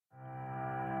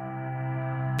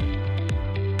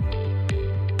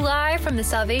Live from the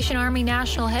Salvation Army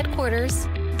National Headquarters,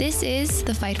 this is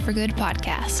the Fight for Good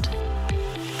podcast.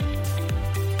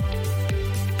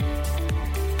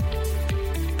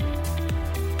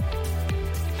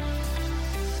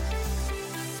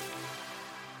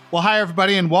 Well, hi,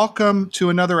 everybody, and welcome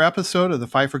to another episode of the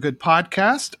Fight for Good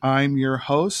podcast. I'm your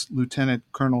host, Lieutenant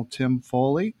Colonel Tim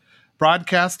Foley,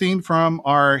 broadcasting from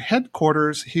our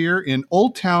headquarters here in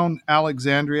Old Town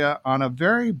Alexandria on a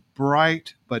very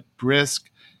bright but brisk,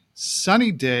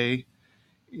 sunny day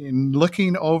in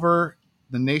looking over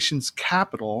the nation's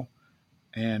capital.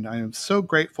 And I am so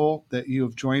grateful that you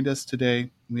have joined us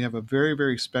today. We have a very,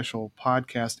 very special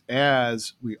podcast,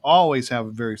 as we always have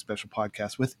a very special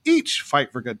podcast with each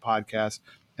Fight for Good podcast.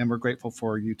 And we're grateful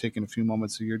for you taking a few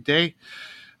moments of your day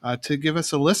to give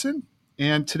us a listen.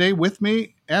 And today with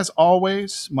me, as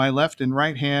always, my left and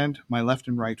right hand, my left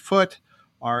and right foot,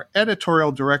 our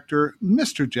editorial director,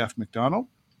 Mr. Jeff McDonald.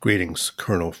 Greetings,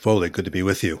 Colonel Foley. Good to be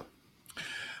with you.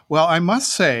 Well, I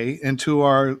must say, and to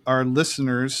our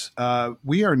listeners,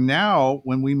 we are now,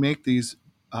 when we make these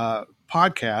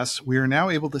podcasts, we are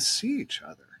now able to see each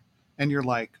other. And you're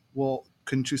like, well,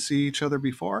 couldn't you see each other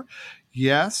before?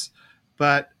 Yes,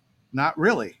 but not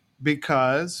really,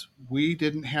 because we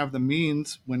didn't have the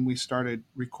means when we started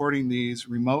recording these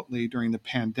remotely during the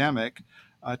pandemic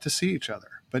to see each other.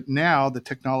 But now the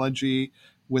technology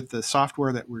with the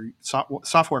software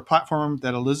software platform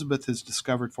that Elizabeth has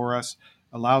discovered for us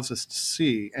allows us to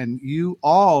see. And you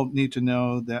all need to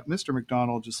know that Mr.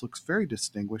 McDonald just looks very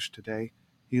distinguished today.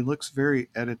 He looks very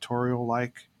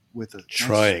editorial-like with a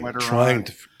nice sweater on.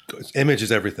 Image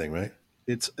is everything, right?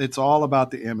 It's all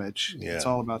about the image. Yeah. It's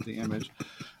all about the image.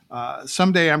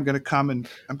 Someday I'm going to come and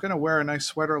I'm going to wear a nice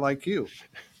sweater like you.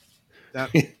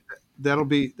 That'll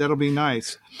be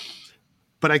nice.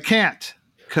 But I can't.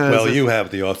 Well, you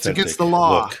have the authentic it's against the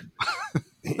law. Look.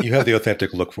 You have the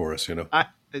authentic look for us, you know. I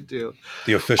do.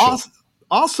 The official.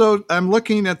 Also, I'm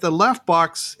looking at the left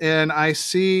box and I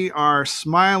see our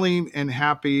smiling and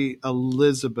happy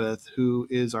Elizabeth, who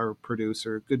is our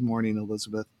producer. Good morning,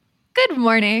 Elizabeth. Good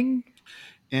morning.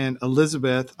 And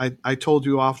Elizabeth, I told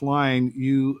you offline,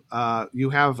 you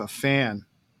have a fan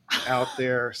out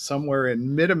there somewhere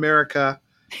in mid-America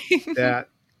that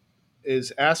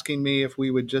is asking me if we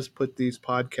would just put these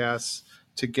podcasts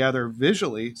together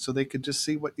visually so they could just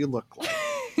see what you look like.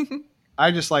 I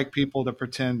just like people to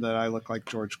pretend that I look like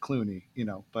George Clooney,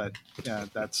 but yeah,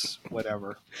 that's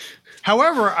whatever.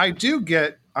 However, I do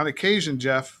get, on occasion,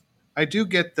 Jeff,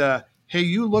 the, hey,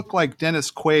 you look like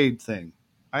Dennis Quaid thing.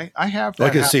 I have that. I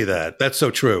can see that. That's so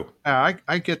true. I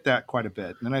get that quite a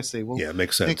bit. And I say, well, yeah, it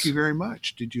makes sense. Thank you very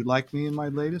much. Did you like me in my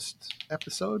latest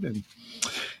episode? And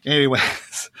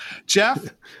anyways,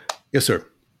 Jeff. Yes, sir.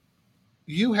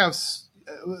 You have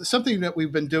something that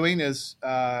we've been doing is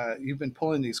you've been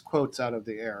pulling these quotes out of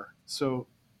the air. So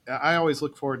I always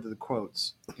look forward to the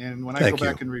quotes. And when I go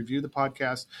back and review the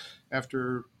podcast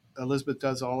after Elizabeth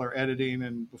does all her editing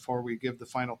and before we give the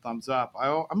final thumbs up,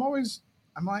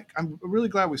 I'm really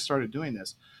glad we started doing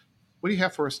this. What do you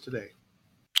have for us today?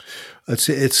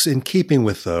 It's in keeping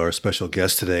with our special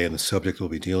guest today and the subject we'll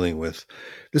be dealing with.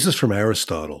 This is from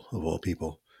Aristotle, of all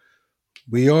people.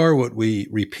 We are what we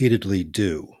repeatedly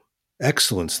do.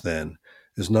 Excellence, then,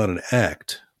 is not an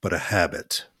act, but a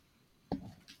habit.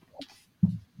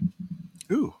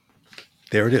 Ooh.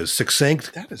 There it is.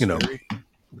 Succinct, that is very...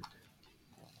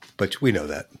 But we know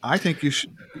that. I think you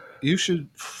should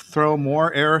throw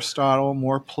more Aristotle,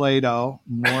 more Plato,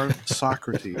 more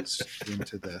Socrates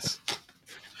into this.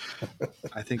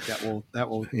 I think that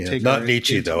will take. Not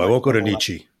Nietzsche, though. I won't go to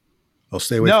Nietzsche. I'll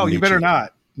stay away from Nietzsche. No, you better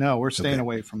not. No, we're staying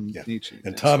away from Nietzsche.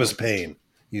 And Thomas Paine,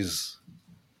 he's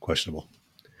questionable.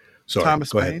 Sorry,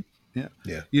 Thomas Paine?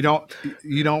 Yeah. You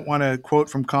don't want to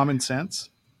quote from Common Sense?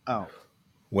 Oh.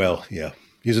 Well, yeah.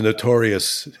 He's a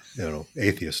notorious,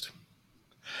 atheist.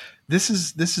 This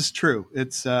is true.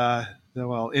 It's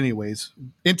anyways,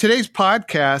 in today's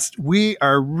podcast, we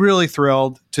are really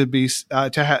thrilled to be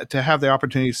to have the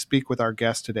opportunity to speak with our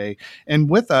guest today. And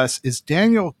with us is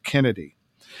Daniel Kennedy.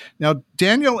 Now,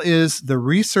 Daniel is the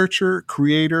researcher,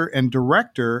 creator, and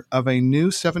director of a new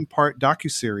 7-part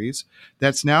docuseries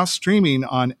that's now streaming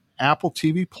on Apple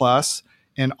TV Plus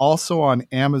and also on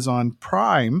Amazon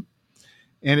Prime.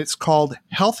 And it's called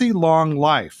Healthy Long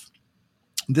Life.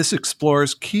 This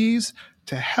explores keys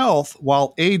to health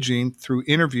while aging through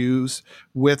interviews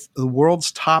with the world's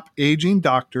top aging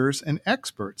doctors and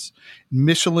experts,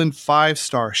 Michelin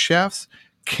 5-star chefs,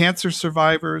 cancer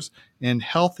survivors, and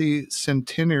healthy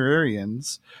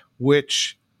centenarians,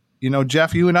 which,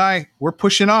 Jeff, you and I, we're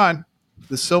pushing on.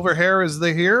 The silver hair is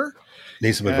here.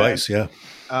 Need some advice, yeah.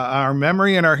 Our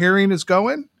memory and our hearing is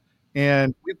going.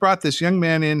 And we brought this young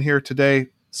man in here today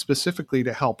specifically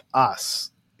to help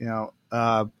us,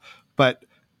 but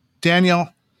Daniel,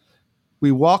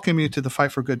 we welcome you to the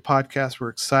Fight for Good podcast. We're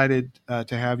excited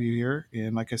to have you here.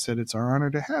 And like I said, it's our honor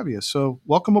to have you. So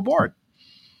welcome aboard.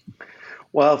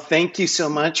 Well, thank you so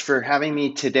much for having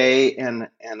me today. And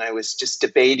I was just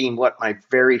debating what my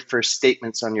very first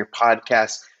statements on your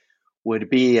podcast would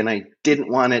be. And I didn't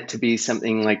want it to be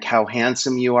something like how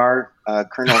handsome you are,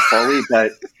 Colonel Foley,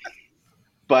 but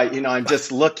I'm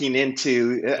just looking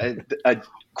into a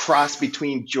cross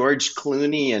between George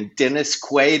Clooney and Dennis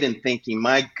Quaid and thinking,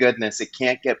 my goodness, it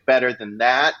can't get better than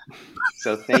that.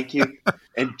 So thank you.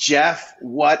 And Jeff,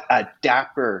 what a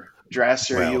dapper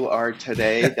dresser you are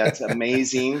today. That's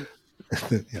amazing.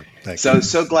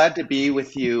 So glad to be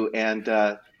with you. And,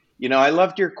 I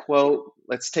loved your quote.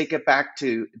 Let's take it back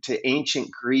to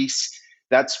ancient Greece.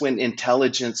 That's when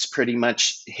intelligence pretty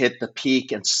much hit the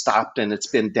peak and stopped, and it's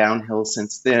been downhill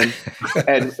since then.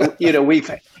 And, we've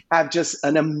had just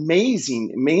an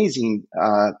amazing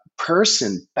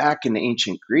person back in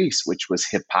ancient Greece, which was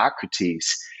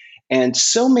Hippocrates. And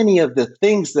so many of the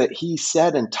things that he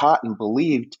said and taught and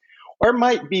believed, or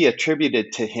might be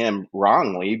attributed to him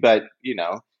wrongly, but,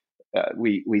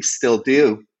 we still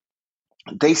do,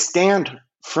 they stand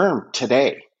firm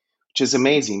today, which is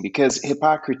amazing because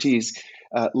Hippocrates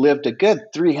lived a good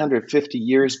 350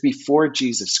 years before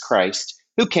Jesus Christ,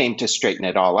 who came to straighten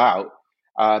it all out.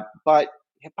 But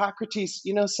Hippocrates,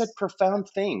 said profound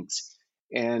things.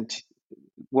 And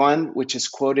one which is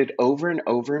quoted over and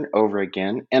over and over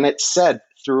again, and it's said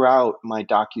throughout my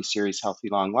docuseries Healthy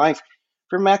Long Life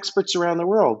from experts around the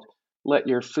world: let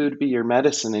your food be your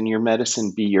medicine and your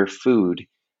medicine be your food.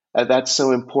 That's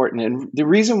so important. And the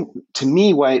reason to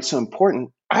me why it's so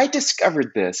important, I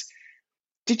discovered this.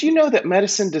 Did you know that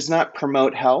medicine does not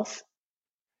promote health?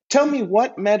 Tell me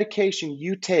what medication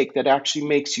you take that actually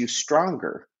makes you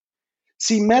stronger.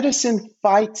 See, medicine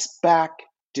fights back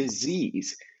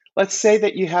disease. Let's say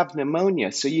that you have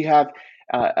pneumonia. So you have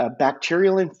a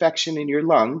bacterial infection in your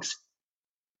lungs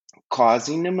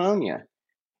causing pneumonia.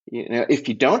 If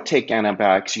you don't take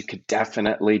antibiotics, you could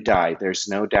definitely die. There's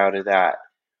no doubt of that.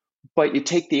 But you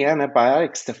take the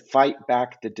antibiotics to fight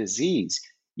back the disease.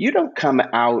 You don't come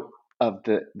out of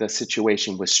the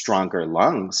situation with stronger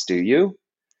lungs, do you?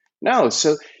 No.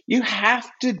 So you have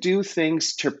to do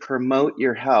things to promote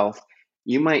your health.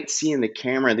 You might see in the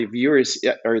camera, the viewers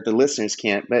or the listeners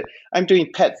can't, but I'm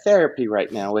doing pet therapy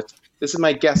right now this is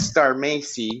my guest star,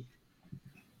 Macy.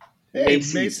 Hey,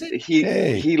 Macy.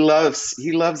 He loves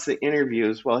the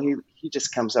interviews. Well, he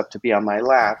just comes up to be on my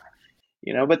lap,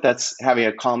 but that's having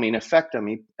a calming effect on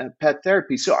me, pet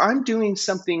therapy. So I'm doing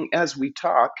something as we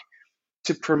talk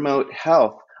to promote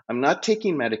health. I'm not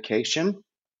taking medication.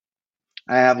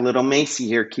 I have little Macy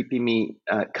here keeping me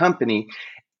company.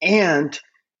 And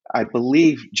I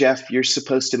believe, Jeff, you're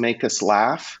supposed to make us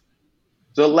laugh.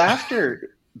 So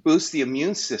laughter boosts the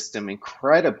immune system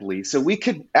incredibly. So we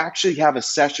could actually have a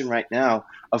session right now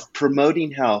of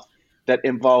promoting health that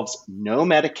involves no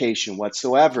medication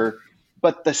whatsoever,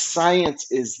 but the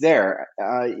science is there.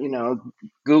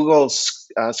 Google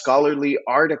scholarly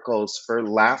articles for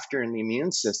laughter in the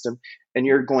immune system, and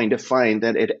you're going to find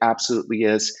that it absolutely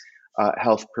is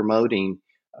health promoting.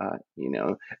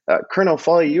 Colonel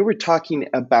Foley, you were talking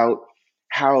about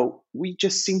how we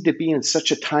just seem to be in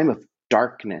such a time of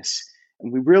darkness,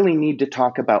 and we really need to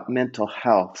talk about mental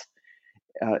health.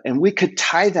 And we could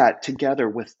tie that together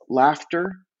with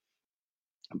laughter,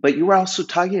 but you were also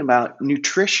talking about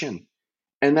nutrition.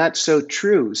 And that's so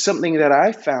true. Something that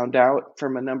I found out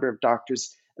from a number of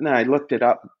doctors, and then I looked it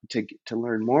up to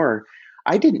learn more.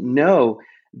 I didn't know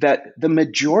that the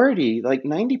majority, like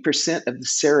 90% of the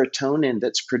serotonin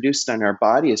that's produced on our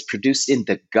body is produced in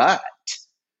the gut.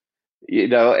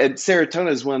 And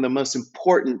serotonin is one of the most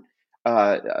important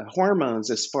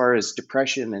hormones as far as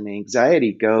depression and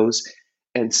anxiety goes.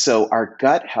 And so our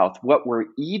gut health, what we're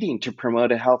eating to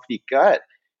promote a healthy gut,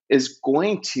 is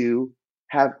going to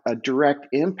have a direct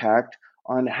impact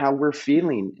on how we're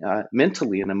feeling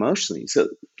mentally and emotionally. So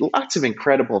lots of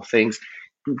incredible things.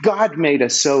 God made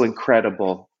us so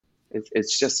incredible.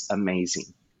 It's just amazing.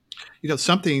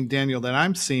 Something, Daniel, that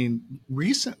I'm seeing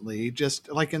recently, just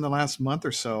like in the last month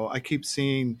or so, I keep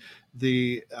seeing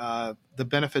the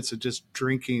benefits of just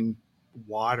drinking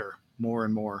water more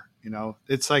and more.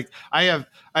 It's like I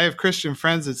have Christian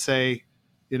friends that say,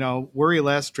 worry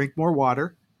less, drink more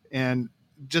water, and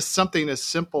just something as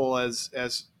simple as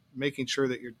making sure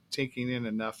that you're taking in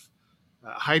enough,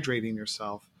 hydrating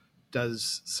yourself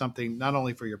does something not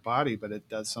only for your body, but it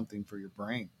does something for your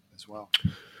brain as well.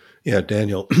 Yeah,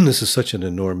 Daniel, this is such an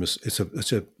enormous, it's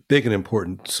a big and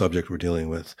important subject we're dealing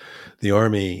with. The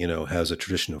Army, has a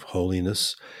tradition of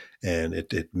holiness, and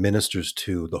it ministers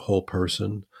to the whole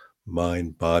person,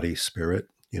 mind, body, spirit,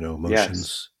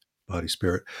 emotions, body,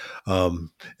 spirit.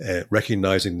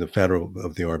 Recognizing the founder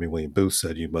of the Army, William Booth,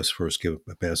 said you must first give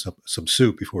a man some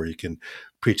soup before you can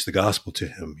preach the gospel to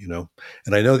him,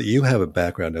 And I know that you have a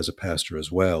background as a pastor as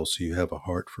well, so you have a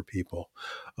heart for people.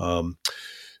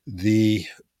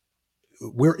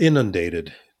 We're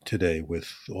inundated today with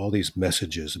all these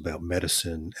messages about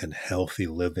medicine and healthy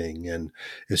living, and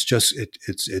it's just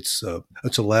it's a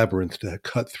labyrinth to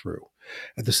cut through.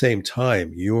 At the same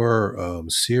time, your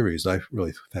series I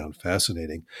really found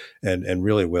fascinating and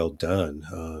really well done.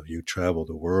 You travel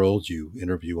the world, you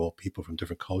interview all people from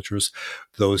different cultures,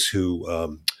 those who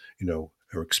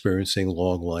are experiencing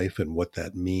long life and what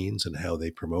that means and how they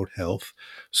promote health.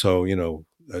 So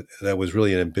that was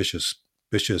really an ambitious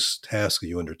task that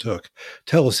you undertook.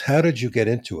 Tell us, how did you get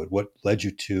into it? What led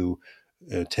you to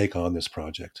take on this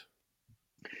project?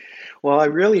 Well, I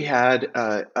really had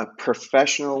a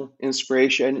professional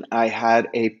inspiration. I had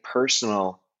a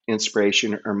personal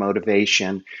inspiration or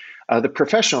motivation. The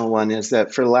professional one is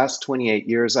that for the last 28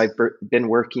 years, I've been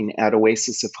working at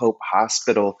Oasis of Hope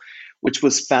Hospital, which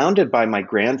was founded by my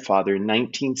grandfather in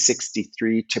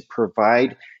 1963 to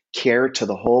provide care to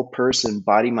the whole person,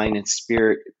 body, mind, and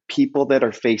spirit, people that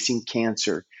are facing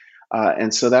cancer.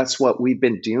 And so that's what we've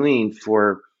been doing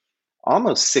for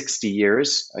almost 60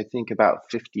 years, I think about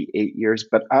 58 years,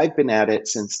 but I've been at it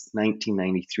since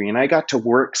 1993. And I got to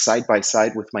work side by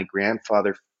side with my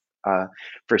grandfather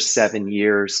for 7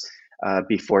 years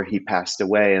before he passed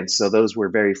away. And so those were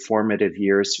very formative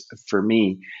years for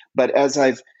me. But as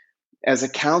a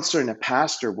counselor and a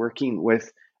pastor working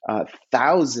with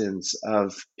thousands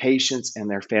of patients and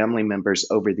their family members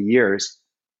over the years,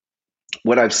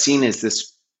 what I've seen is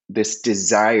this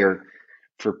desire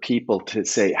for people to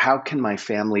say, how can my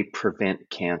family prevent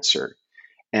cancer?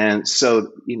 And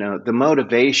so, the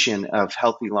motivation of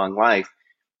Healthy Long Life,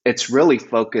 it's really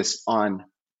focused on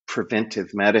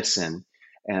preventive medicine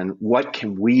and what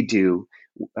can we do,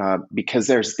 because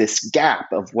there's this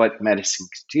gap of what medicine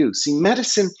can do. See,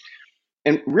 medicine,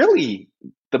 and really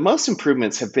the most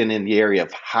improvements have been in the area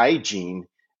of hygiene,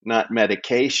 not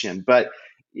medication. But,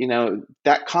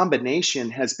 that combination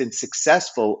has been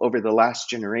successful over the last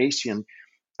generation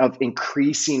of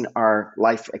increasing our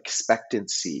life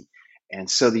expectancy. And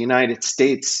so the United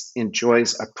States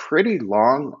enjoys a pretty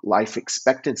long life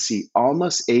expectancy,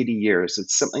 almost 80 years.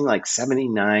 It's something like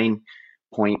 79.8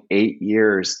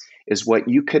 years is what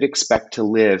you could expect to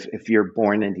live if you're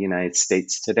born in the United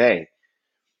States today.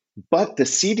 But the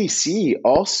CDC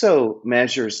also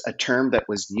measures a term that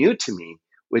was new to me,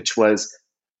 which was,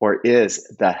 or is,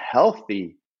 the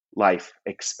healthy life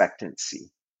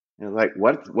expectancy. Like,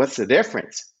 what's the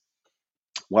difference?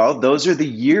 Well, those are the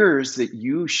years that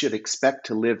you should expect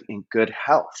to live in good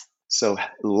health. So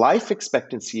life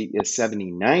expectancy is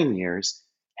 79 years.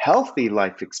 Healthy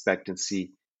life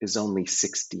expectancy is only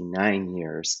 69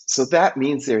 years. So that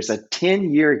means there's a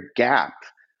 10-year gap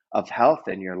of health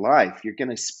in your life. You're going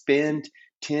to spend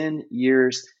 10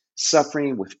 years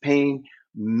suffering with pain,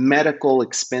 medical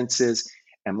expenses.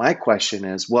 And my question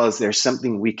is, well, is there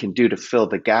something we can do to fill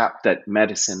the gap that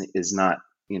medicine is not,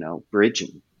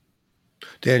 bridging?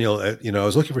 Daniel, I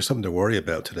was looking for something to worry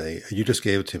about today. You just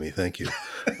gave it to me. Thank you.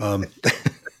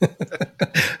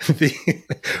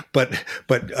 But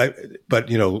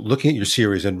looking at your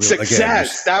series and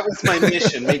success, that was my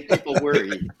mission. Make people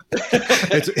worry.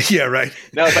 Yeah, right.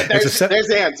 No, but there's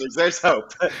answers. There's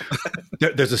hope.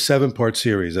 There's a 7-part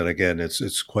series, and again,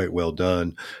 it's quite well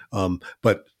done.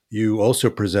 But you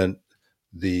also present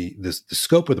the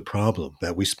scope of the problem,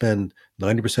 that we spend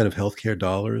 90% of healthcare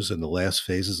dollars in the last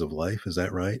phases of life. Is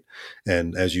that right?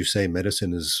 And as you say,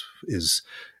 medicine is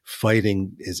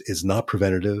fighting, is not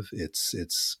preventative.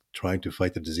 It's trying to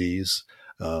fight the disease.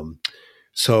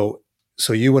 So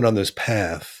you went on this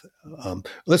path.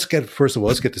 Let's get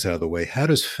this out of the way. How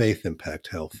does faith impact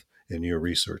health in your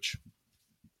research?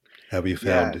 How have you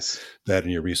found that in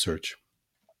your research?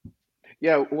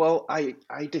 Yeah, well, I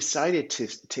decided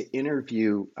to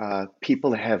interview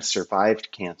people that have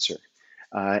survived cancer.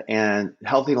 And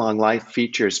Healthy Long Life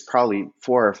features probably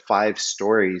 4 or 5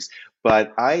 stories,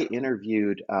 but I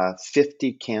interviewed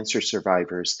 50 cancer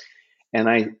survivors, and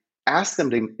I asked them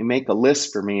to make a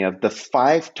list for me of the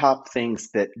 5 top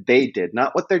things that they did,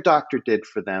 not what their doctor did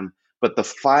for them, but the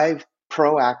 5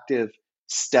 proactive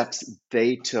steps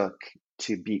they took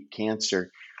to beat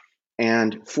cancer.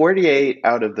 And 48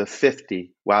 out of the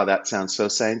 50, wow, that sounds so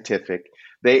scientific,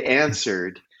 they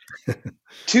answered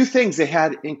 2 things they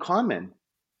had in common: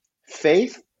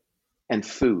 faith and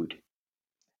food.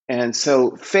 And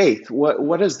so faith,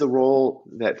 what is the role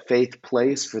that faith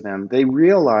plays for them? They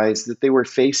realized that they were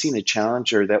facing a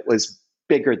challenger that was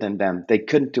bigger than them. They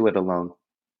couldn't do it alone.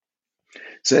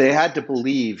 So they had to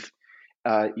believe,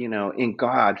 in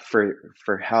God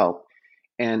for help.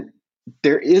 And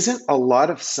there isn't a lot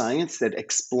of science that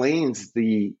explains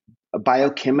the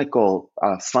biochemical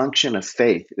function of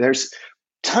faith. There's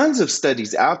tons of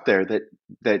studies out there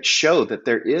that show that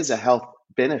there is a health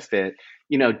benefit.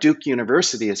 Duke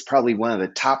University is probably one of the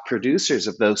top producers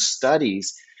of those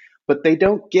studies, but they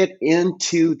don't get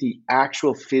into the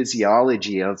actual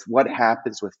physiology of what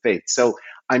happens with faith. So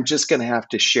I'm just going to have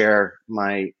to share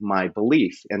my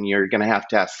belief, and you're going to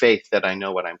have faith that I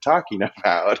know what I'm talking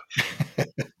about.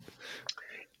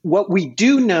 What we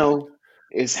do know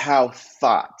is how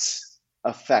thoughts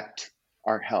affect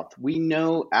our health. We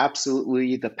know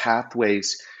absolutely the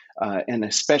pathways, and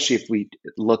especially if we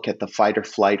look at the fight or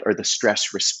flight or the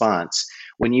stress response.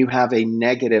 When you have a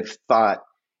negative thought,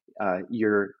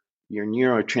 your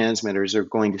neurotransmitters are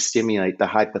going to stimulate the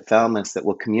hypothalamus that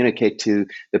will communicate to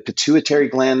the pituitary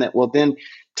gland that will then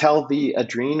tell the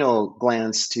adrenal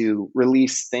glands to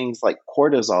release things like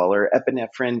cortisol, or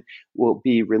epinephrine will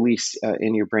be released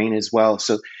in your brain as well.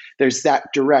 So there's that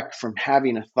direct from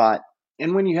having a thought.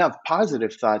 And when you have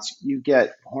positive thoughts, you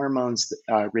get hormones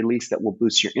released that will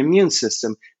boost your immune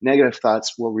system. Negative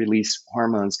thoughts will release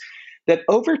hormones that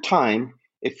over time,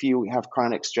 if you have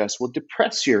chronic stress, will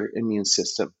depress your immune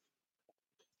system.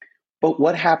 But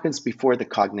what happens before the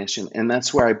cognition? And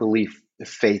that's where I believe the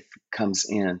faith comes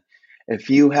in. If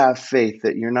you have faith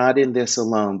that you're not in this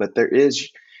alone, but there is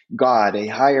God, a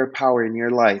higher power in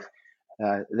your life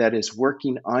that is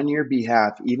working on your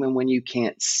behalf, even when you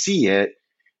can't see it,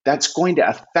 that's going to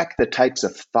affect the types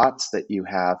of thoughts that you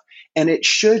have. And it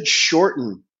should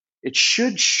shorten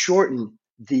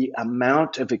the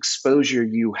amount of exposure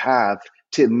you have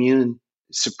to immune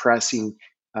suppressing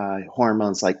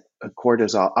hormones like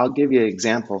cortisol. I'll give you an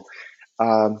example.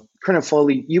 Colonel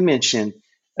Foley, you mentioned,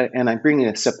 and I'm bringing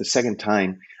this up the second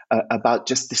time, about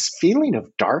just this feeling of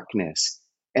darkness.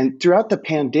 And throughout the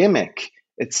pandemic,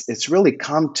 it's really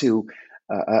come to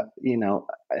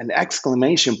an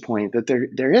exclamation point that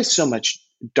there is so much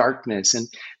darkness, and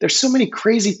there's so many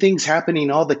crazy things happening,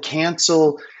 all the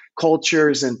cancel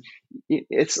cultures, and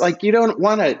it's like you don't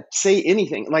want to say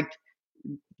anything. Like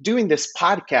doing this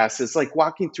podcast is like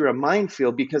walking through a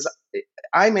minefield, because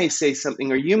I may say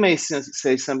something or you may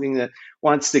say something that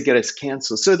wants to get us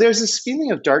canceled. So there's this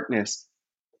feeling of darkness.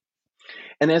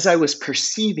 And as I was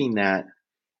perceiving that,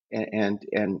 and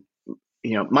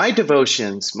my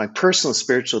devotions, my personal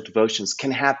spiritual devotions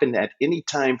can happen at any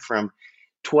time from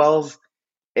 12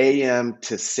 a.m.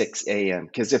 to 6 a.m.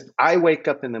 Because if I wake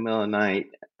up in the middle of the night,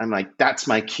 I'm like, that's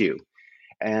my cue.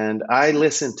 And I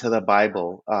listen to the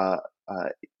Bible,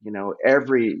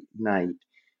 every night.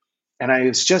 And I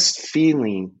was just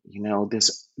feeling,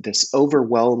 this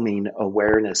overwhelming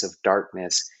awareness of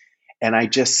darkness. And I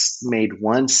just made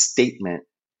one statement,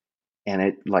 and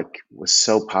it was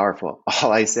so powerful.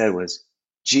 All I said was,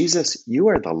 Jesus, you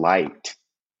are the light.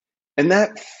 And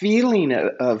that feeling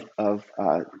of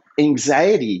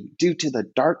anxiety due to the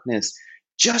darkness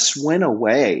just went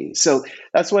away. So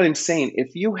that's what I'm saying.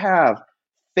 If you have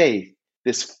faith,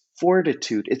 this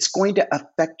fortitude, it's going to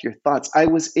affect your thoughts. I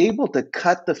was able to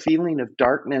cut the feeling of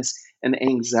darkness and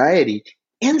anxiety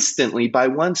instantly by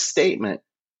one statement,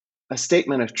 a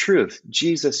statement of truth.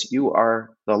 Jesus, you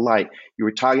are the light. You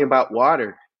were talking about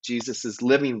water. Jesus is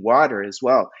living water as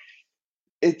well.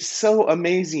 It's so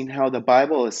amazing how the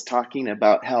Bible is talking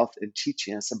about health and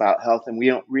teaching us about health, and we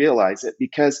don't realize it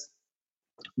because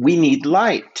we need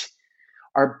light.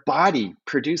 Our body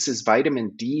produces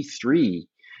vitamin D3.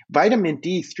 Vitamin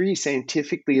D3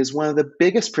 scientifically is one of the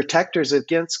biggest protectors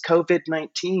against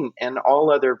COVID-19 and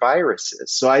all other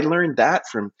viruses. So I learned that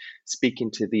from speaking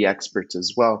to the experts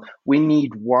as well. We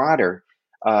need water.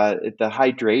 The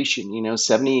hydration,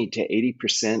 70 to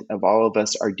 80% of all of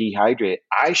us are dehydrated.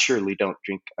 I surely don't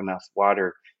drink enough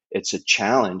water. It's a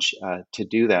challenge to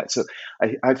do that. So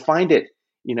I find it,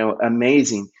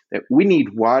 amazing that we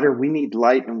need water, we need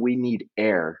light, and we need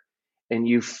air. And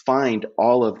you find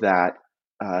all of that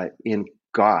in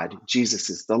God.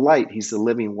 Jesus is the light. He's the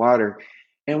living water.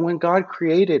 And when God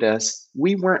created us,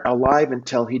 we weren't alive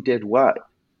until he did what?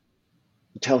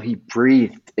 Until he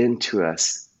breathed into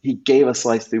us. He gave us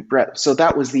life through breath. So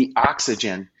that was the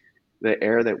oxygen, the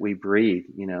air that we breathe,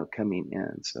 coming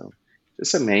in. So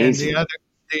just amazing. And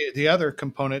the other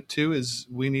component too is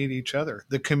we need each other,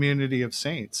 the community of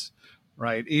saints,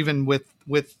 right? Even with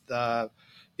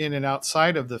in and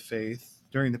outside of the faith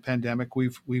during the pandemic,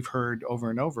 we've heard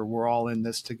over and over, we're all in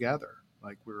this together,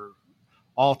 Like we're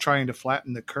all trying to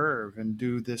flatten the curve and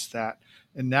do this, that.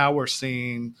 And now we're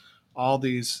seeing all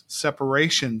these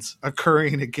separations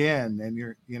occurring again. And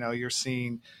you're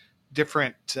seeing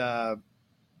different,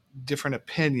 different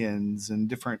opinions and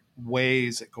different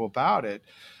ways that go about it.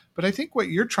 But I think what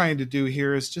you're trying to do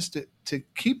here is just to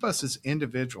keep us as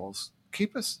individuals,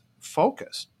 keep us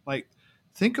focused. Like,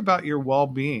 think about your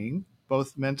well-being,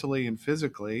 both mentally and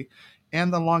physically,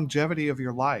 and the longevity of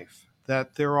your life.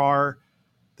 That there are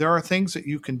things that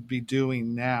you can be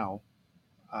doing now,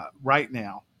 right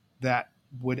now, that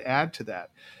would add to that.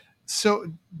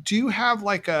 So, do you have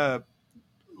like a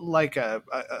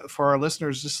for our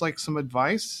listeners, just like some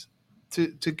advice to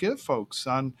give folks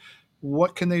on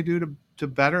what can they do to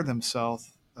better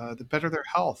themselves, to better their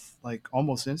health, like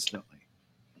almost instantly?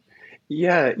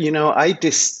 Yeah, I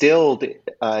distilled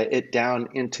it down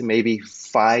into maybe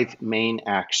 5 main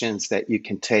actions that you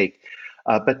can take.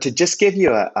 But to just give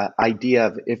you an idea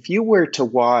of, if you were to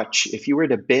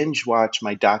binge watch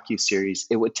my docuseries,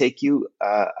 it would take you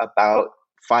about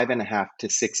 5.5 to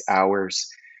 6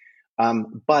 hours.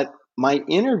 But my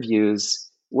interviews,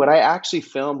 what I actually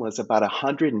filmed was about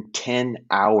 110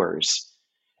 hours.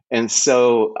 And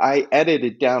so I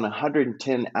edited down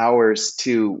 110 hours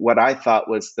to what I thought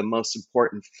was the most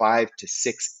important 5 to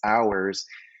 6 hours.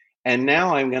 And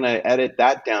now I'm going to edit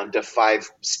that down to 5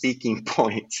 speaking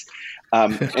points.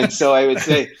 And so I would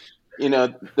say,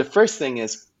 the first thing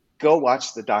is go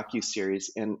watch the docuseries.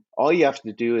 And all you have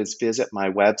to do is visit my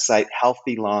website,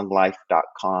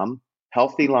 healthylonglife.com.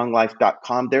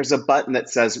 Healthylonglife.com. There's a button that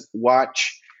says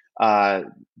watch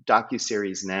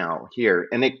docuseries now here,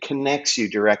 and it connects you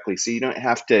directly, so you don't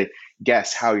have to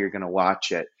guess how you're going to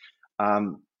watch it.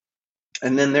 And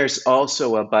then there's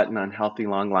also a button on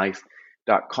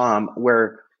healthylonglife.com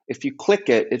where if you click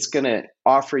it, it's going to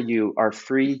offer you our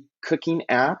free cooking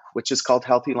app, which is called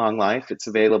Healthy Long Life. It's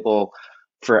available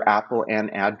for Apple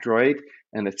and Android,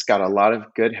 and it's got a lot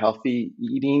of good healthy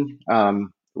eating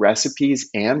recipes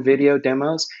and video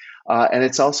demos. And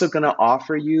it's also going to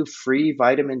offer you free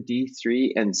vitamin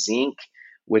D3 and zinc,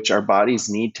 which our bodies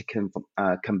need to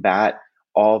combat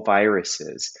all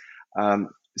viruses.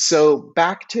 So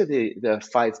back to the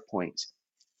 5 points.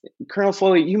 Colonel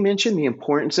Foley, you mentioned the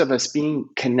importance of us being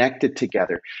connected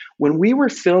together. When we were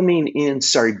filming in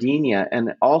Sardinia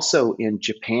and also in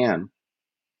Japan,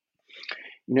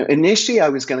 initially I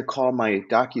was going to call my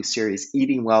docuseries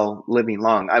Eating Well, Living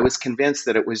Long. I was convinced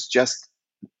that it was just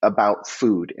about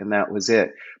food and that was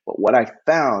it. But what I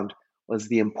found was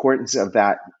the importance of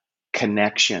that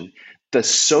connection, the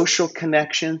social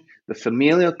connection, the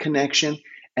familial connection,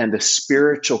 and the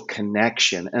spiritual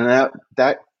connection. And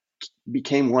that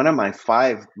became one of my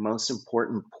 5 most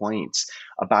important points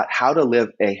about how to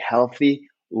live a healthy,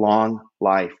 long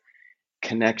life.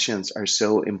 Connections are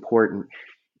so important.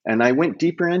 And I went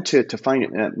deeper into it to find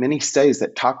many studies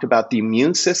that talked about the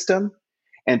immune system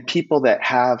and people that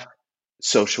have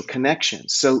social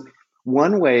connections. So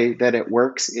one way that it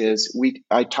works is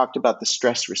I talked about the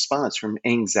stress response from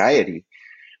anxiety.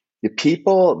 The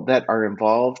people that are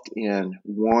involved in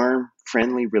warm,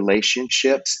 friendly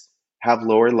relationships have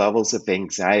lower levels of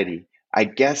anxiety. I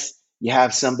guess you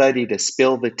have somebody to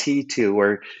spill the tea to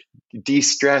or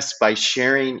de-stress by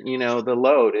sharing, the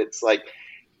load. It's like,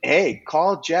 hey,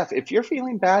 call Jeff. If you're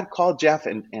feeling bad, call Jeff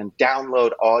and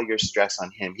download all your stress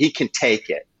on him. He can take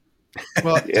it.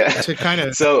 Well, yeah. to kind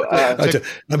of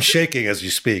I'm shaking as you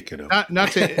speak.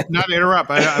 Not to interrupt.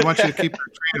 I want you to keep your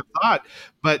train of thought.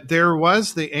 But there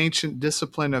was the ancient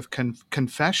discipline of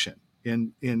confession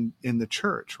in the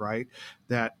church, right?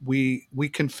 That we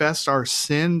confess our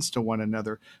sins to one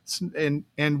another,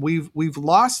 and we've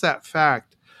lost that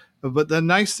fact. But the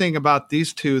nice thing about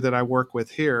these two that I work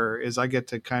with here is I get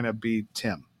to kind of be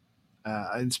Tim,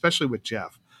 and especially with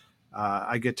Jeff.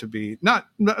 I get to be not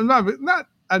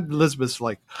Elizabeth's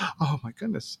like, oh my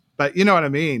goodness. But you know what I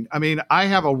mean? I mean, I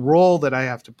have a role that I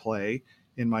have to play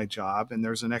in my job and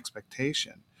there's an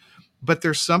expectation. But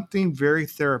there's something very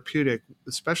therapeutic,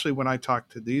 especially when I talk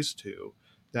to these two,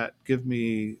 that give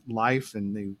me life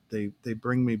and they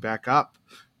bring me back up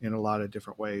in a lot of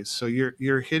different ways. So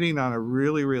you're hitting on a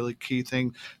really, really key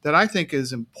thing that I think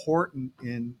is important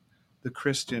in the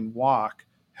Christian walk,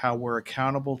 how we're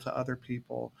accountable to other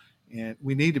people and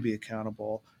we need to be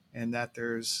accountable. And that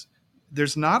there's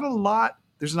not a lot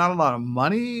of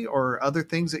money or other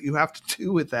things that you have to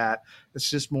do with that. It's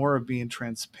just more of being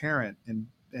transparent and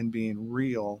being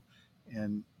real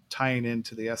and tying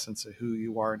into the essence of who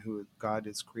you are and who God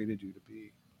has created you to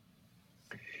be.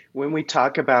 When we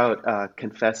talk about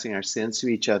confessing our sins to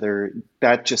each other,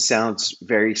 that just sounds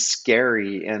very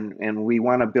scary, and we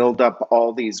want to build up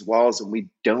all these walls, and we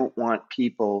don't want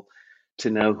people to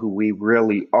know who we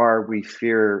really are. We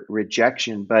fear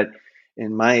rejection, but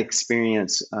in my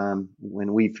experience,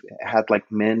 when we've had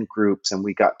like men groups and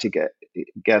we got to get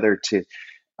together to,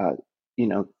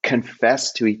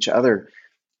 confess to each other,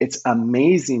 it's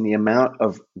amazing the amount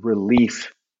of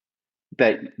relief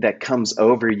that comes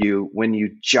over you when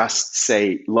you just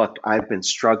say, look, I've been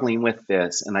struggling with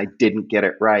this and I didn't get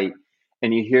it right.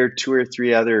 And you hear two or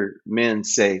three other men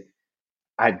say,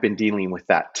 I've been dealing with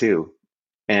that too.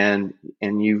 And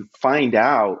you find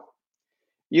out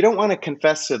you don't want to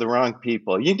confess to the wrong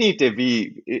people. You need to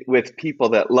be with people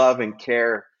that love and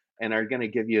care and are going to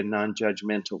give you a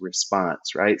non-judgmental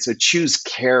response, right? So choose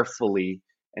carefully,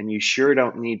 and you sure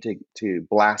don't need to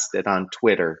blast it on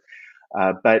Twitter.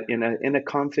 But in a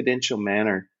confidential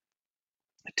manner,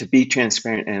 to be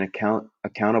transparent and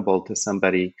accountable to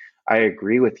somebody, I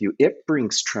agree with you. It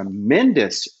brings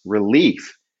tremendous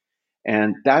relief,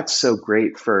 and that's so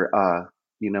great for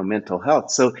mental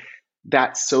health. So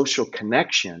that social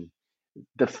connection,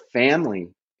 the family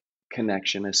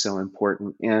connection, is so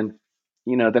important. And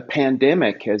the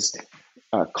pandemic has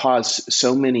caused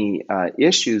so many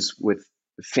issues with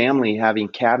family having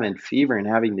cabin fever and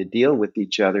having to deal with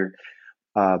each other.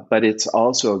 But it's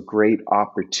also a great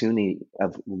opportunity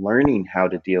of learning how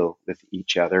to deal with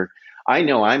each other. I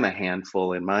know I'm a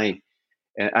handful I'm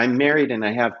married and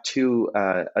I have two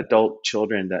adult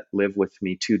children that live with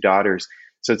me, two daughters.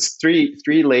 So it's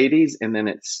three ladies, and then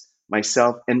it's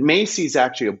myself. And Macy's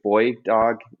actually a boy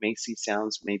dog. Macy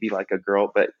sounds maybe like a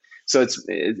girl, but so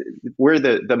we're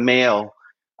the male.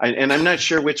 And I'm not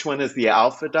sure which one is the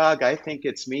alpha dog. I think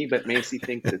it's me, but Macy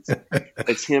thinks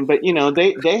it's him. But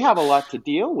they have a lot to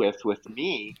deal with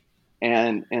me,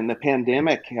 and the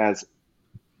pandemic has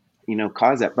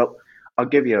caused that. But I'll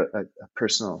give you a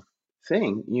personal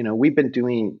thing. We've been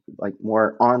doing like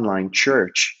more online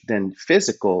church than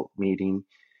physical meeting,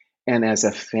 and as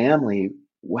a family,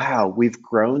 wow, we've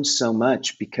grown so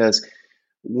much, because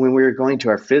when we were going to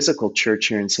our physical church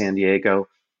here in San Diego,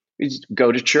 we just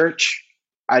go to church.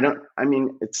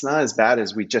 It's not as bad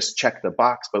as we just check the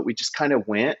box, but we just kind of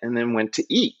went and then went to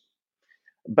eat.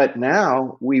 But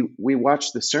now we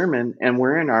watch the sermon and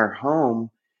we're in our home,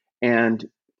 and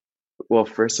well,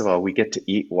 first of all, we get to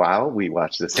eat while we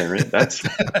watch the sermon. That's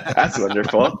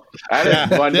wonderful.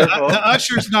 That is wonderful. The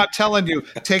usher's not telling you,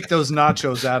 take those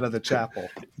nachos out of the chapel.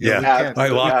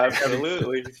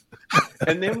 Absolutely.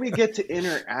 And then we get to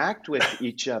interact with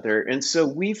each other. And so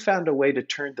we found a way to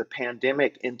turn the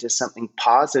pandemic into something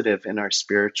positive in our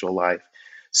spiritual life.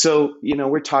 So,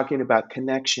 we're talking about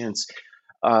connections.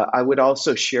 I would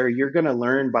also share, you're going to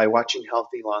learn by watching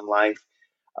Healthy Long Life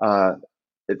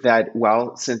that,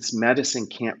 well, since medicine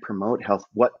can't promote health,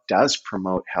 what does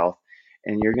promote health?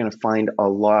 And you're going to find a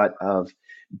lot of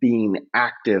being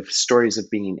active, stories of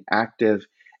being active,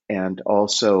 and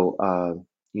also,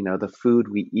 the food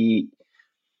we eat.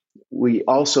 We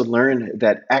also learn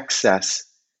that excess,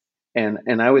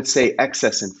 and I would say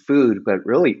excess in food, but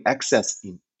really excess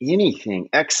in anything,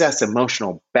 excess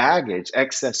emotional baggage,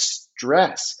 excess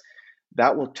stress,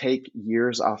 that will take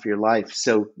years off your life.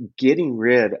 So getting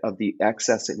rid of the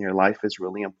excess in your life is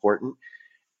really important.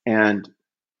 And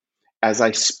as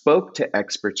I spoke to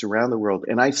experts around the world,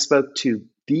 and I spoke to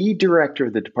the director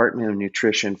of the Department of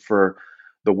Nutrition for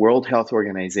the World Health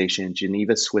Organization in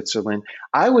Geneva, Switzerland,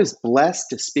 I was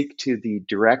blessed to speak to the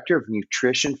director of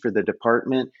nutrition for the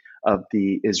Department of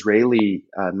the Israeli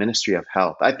Ministry of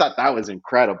Health. I thought that was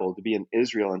incredible to be in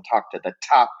Israel and talk to the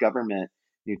top government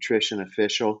nutrition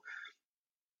official.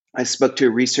 I spoke to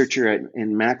a researcher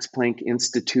in Max Planck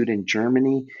Institute in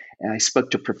Germany, and I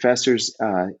spoke to professors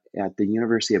at the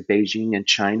University of Beijing in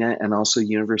China, and also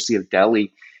University of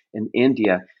Delhi in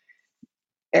India.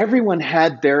 Everyone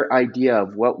had their idea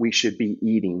of what we should be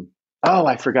eating. Oh,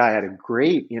 I forgot, I had a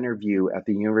great interview at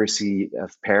the University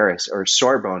of Paris, or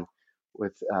Sorbonne,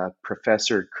 with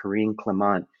Professor Karine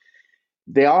Clement.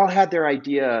 They all had their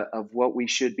idea of what we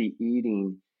should be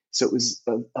eating. So it was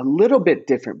a little bit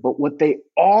different, but what they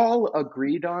all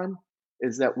agreed on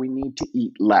is that we need to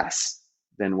eat less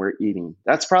than we're eating.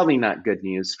 That's probably not good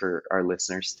news for our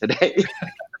listeners today.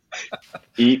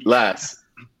 Eat less.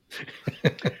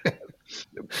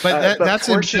 But that's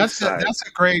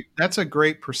a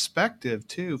great perspective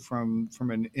too from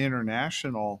an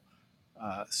international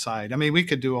side. I mean, we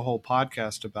could do a whole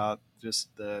podcast about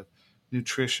just the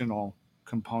nutritional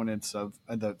components of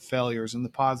the failures and the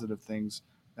positive things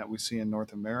that we see in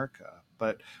North America.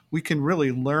 But we can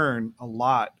really learn a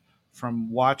lot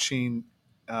from watching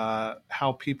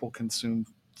how people consume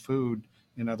food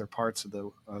in other parts of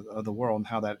the world, and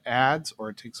how that adds or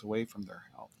it takes away from their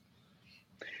health.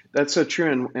 That's so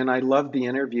true. And I love the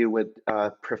interview with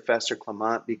Professor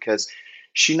Clement, because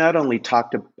she not only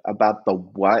talked about the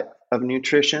what of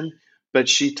nutrition, but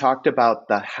she talked about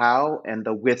the how and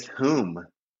the with whom.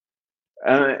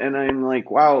 And I'm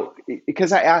like, wow,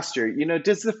 because I asked her,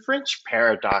 does the French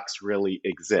paradox really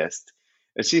exist?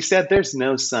 And she said there's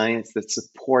no science that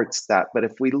supports that. But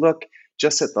if we look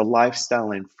just at the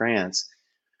lifestyle in France,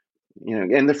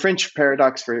 and the French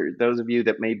paradox, for those of you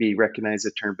that maybe recognize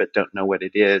the term but don't know what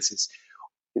it is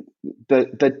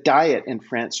the diet in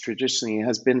France traditionally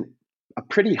has been a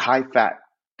pretty high fat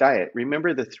diet.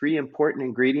 Remember, the three important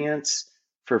ingredients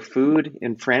for food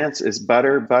in France is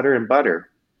butter, butter, and butter.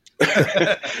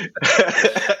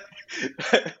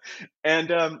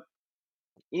 And,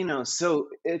 so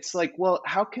it's like, well,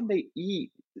 how can they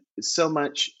eat so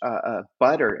much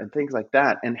butter and things like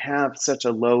that and have such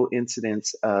a low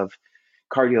incidence of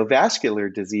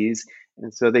cardiovascular disease?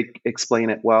 And so they explain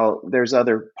it, well, there's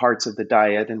other parts of the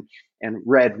diet, and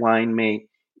red wine may,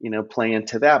 play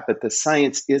into that, but the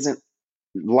science isn't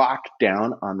locked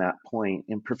down on that point.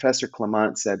 And Professor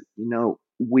Clement said,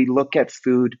 we look at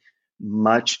food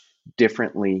much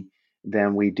differently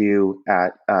than we do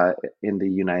in the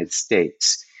United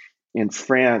States. In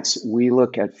France, we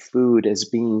look at food as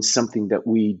being something that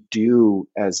we do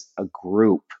as a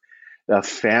group, a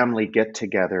family get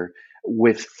together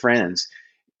with friends.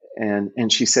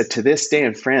 And she said, to this day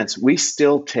in France, we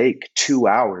still take 2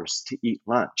 hours to eat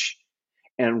lunch.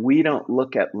 And we don't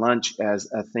look at lunch as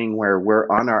a thing where we're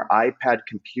on our iPad,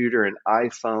 computer, and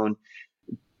iPhone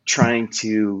trying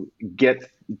to get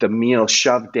the meal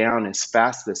shoved down as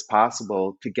fast as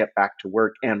possible to get back to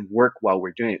work and work while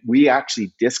we're doing it. We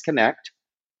actually disconnect,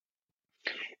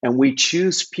 and we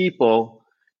choose people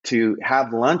to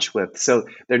have lunch with. So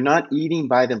they're not eating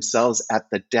by themselves at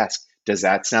the desk. Does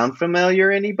that sound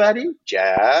familiar, anybody?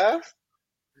 Jeff?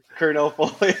 Colonel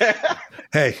Foley?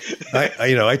 Hey,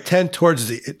 I tend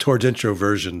towards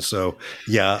introversion, so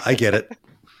yeah, I get it.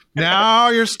 Now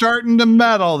you're starting to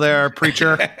meddle there,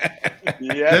 preacher.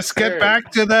 Yes, let's get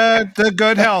back to the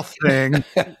good health thing.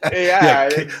 Yeah,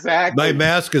 exactly. My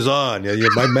mask is on.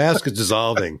 My mask is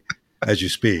dissolving as you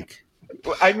speak.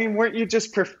 I mean, weren't you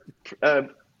just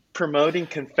promoting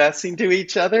confessing to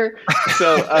each other?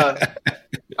 So,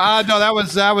 no, that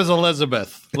was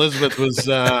Elizabeth. Elizabeth was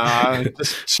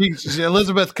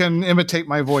Elizabeth can imitate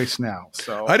my voice now.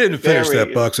 So I didn't finish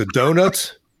that box of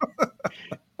donuts.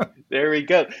 There we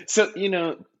go. So,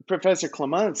 Professor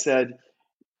Clement said,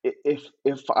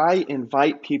 if I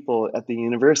invite people at the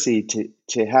university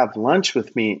to have lunch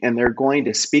with me and they're going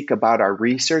to speak about our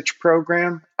research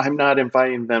program, I'm not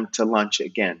inviting them to lunch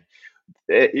again.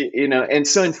 And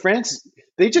so in France,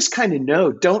 they just kind of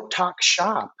know, don't talk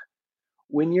shop.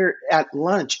 When you're at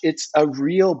lunch, it's a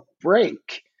real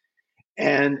break.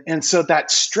 And so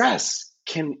that stress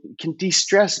can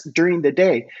de-stress during the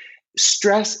day.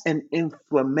 Stress and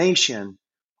inflammation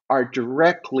are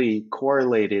directly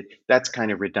correlated. That's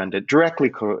kind of redundant.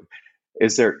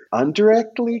 Is there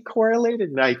indirectly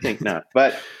correlated? I think not.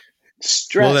 But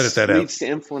stress leads to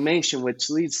inflammation, which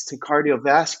leads to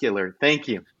cardiovascular. Thank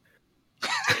you.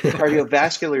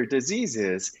 Cardiovascular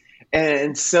diseases.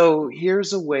 And so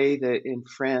here's a way that in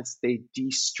France they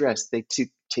de-stress. They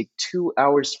take 2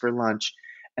 hours for lunch,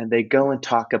 and they go and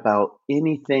talk about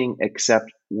anything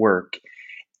except work.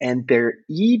 And they're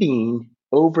eating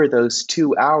over those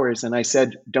 2 hours. And I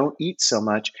said, don't eat so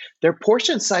much. Their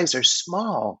portion size are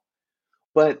small,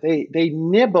 but they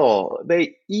nibble,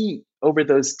 they eat over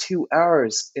those 2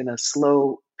 hours in a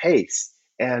slow pace.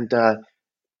 And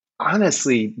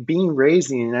honestly, being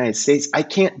raised in the United States, I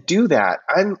can't do that.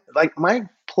 I'm like, my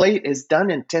plate is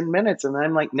done in 10 minutes. And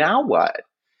I'm like, now what?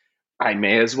 I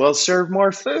may as well serve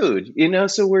more food,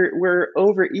 so we're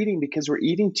overeating because we're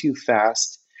eating too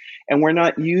fast. And we're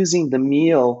not using the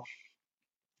meal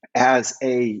as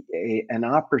an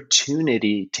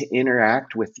opportunity to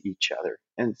interact with each other.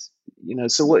 And,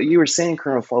 so what you were saying,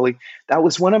 Colonel Foley, that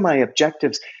was one of my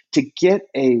objectives, to get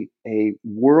a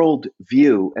world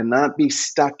view and not be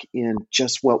stuck in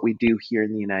just what we do here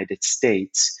in the United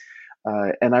States.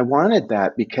 And I wanted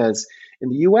that because in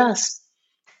the U.S.,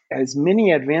 as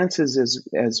many advances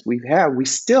as we've had, we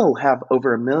still have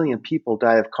over 1 million people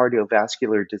die of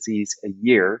cardiovascular disease a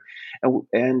year.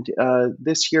 And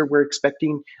this year, we're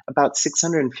expecting about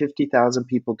 650,000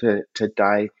 people to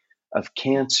die of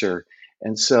cancer.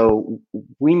 And so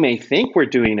we may think we're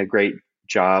doing a great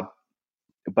job,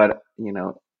 but,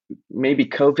 maybe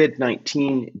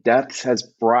COVID-19 deaths has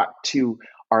brought to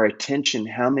our attention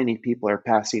how many people are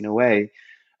passing away.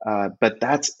 But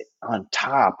that's on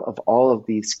top of all of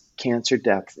these cancer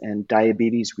deaths and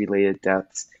diabetes-related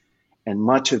deaths, and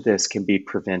much of this can be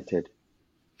prevented.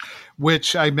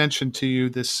 Which I mentioned to you,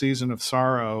 this season of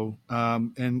sorrow,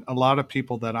 and a lot of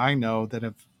people that I know that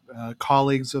have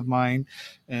colleagues of mine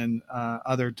and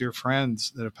other dear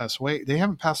friends that have passed away, they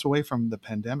haven't passed away from the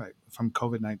pandemic, from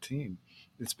COVID-19.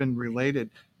 It's been related.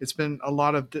 It's been a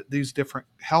lot of these different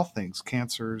health things,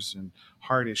 cancers and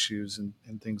heart issues and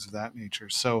things of that nature.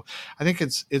 So I think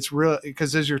it's real,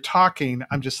 because as you're talking,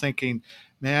 I'm just thinking,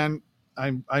 man,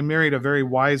 I married a very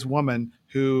wise woman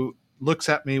who looks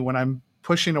at me when I'm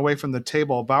pushing away from the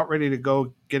table, about ready to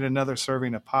go get another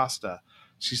serving of pasta.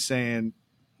 She's saying,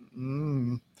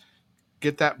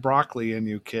 get that broccoli in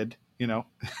you, kid.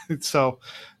 So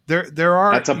there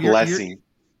are, that's a blessing.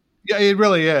 Yeah, it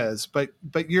really is. But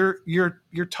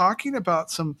you're talking about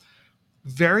some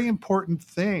very important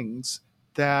things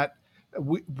that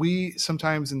we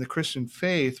sometimes in the Christian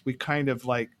faith, we kind of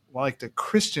like to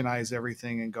Christianize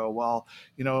everything and go, well,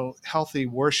 healthy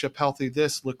worship, healthy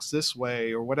this looks this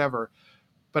way or whatever.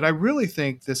 But I really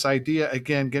think this idea,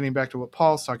 again, getting back to what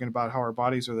Paul's talking about, how our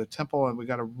bodies are the temple, and we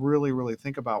got to really, really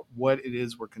think about what it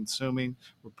is we're consuming,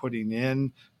 we're putting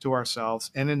in to ourselves.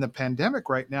 And in the pandemic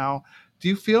right now, do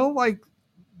you feel like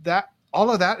that all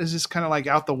of that is just kind of like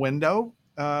out the window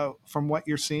from what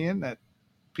you're seeing, that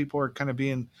people are kind of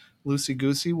being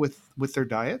loosey-goosey with their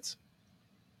diets?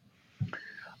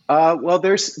 Well,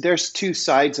 there's two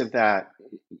sides of that.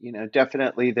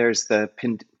 Definitely there's the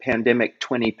pandemic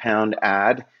 20-pound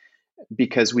ad,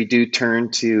 because we do turn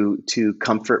to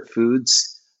comfort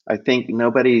foods. I think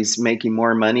nobody's making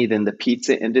more money than the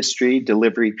pizza industry,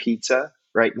 delivery pizza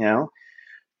right now.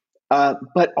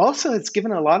 But also it's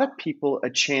given a lot of people a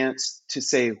chance to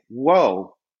say,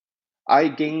 whoa, I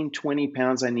gained 20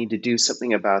 pounds. I need to do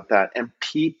something about that. And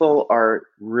people are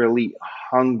really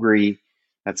hungry.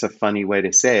 That's a funny way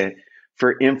to say it,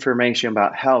 for information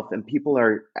about health. And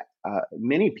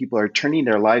many people are turning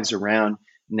their lives around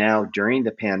now during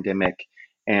the pandemic.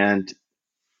 And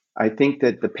I think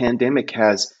that the pandemic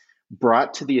has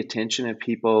brought to the attention of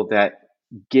people that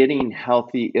getting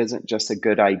healthy isn't just a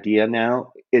good idea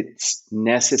now. It's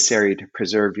necessary to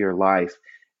preserve your life.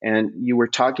 And you were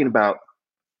talking about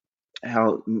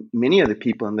how many of the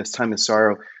people in this time of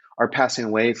sorrow are passing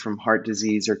away from heart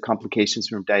disease or complications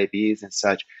from diabetes and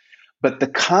such. But the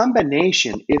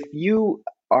combination, if you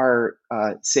are,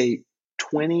 say,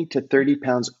 20 to 30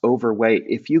 pounds overweight,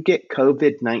 if you get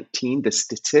COVID-19, the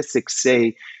statistics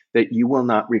say that you will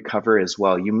not recover as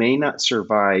well. You may not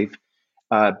survive,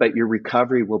 but your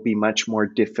recovery will be much more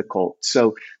difficult.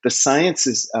 So the science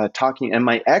is talking, and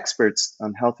my experts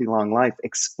on Healthy Long Life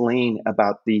explain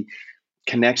about the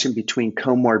connection between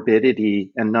comorbidity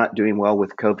and not doing well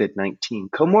with COVID-19.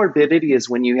 Comorbidity is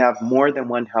when you have more than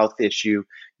one health issue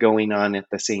going on at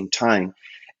the same time.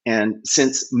 And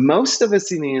since most of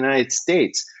us in the United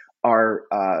States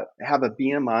have a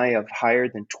BMI of higher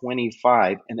than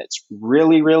 25, and it's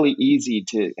really, really easy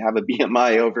to have a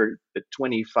BMI over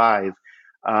 25,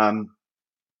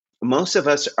 most of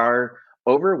us are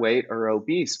overweight or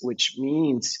obese, which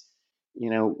means,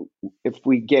 if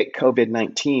we get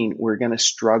COVID-19, we're going to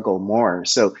struggle more.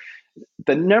 So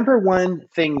the number one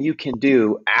thing you can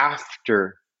do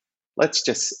after, let's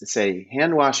just say,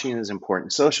 hand washing is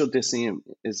important, social distancing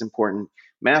is important,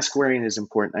 mask wearing is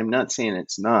important. I'm not saying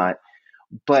it's not,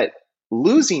 but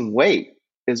losing weight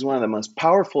is one of the most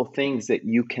powerful things that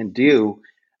you can do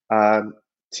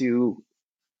to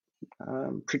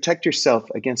protect yourself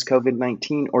against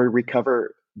COVID-19 or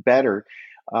recover better.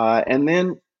 And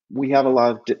then we have a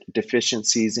lot of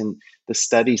deficiencies, and the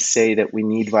studies say that we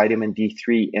need vitamin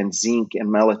D3 and zinc and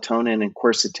melatonin and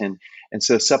quercetin. And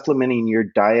so supplementing your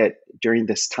diet during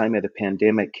this time of the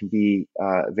pandemic can be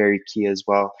very key as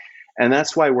well. And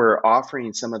that's why we're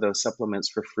offering some of those supplements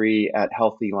for free at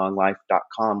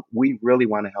healthylonglife.com. We really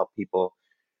want to help people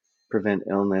prevent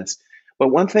illness. But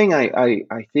one thing I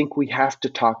think we have to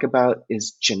talk about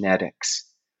is genetics.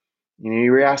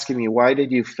 You were asking me, why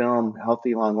did you film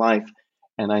Healthy Long Life?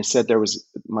 And I said there was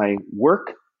my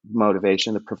work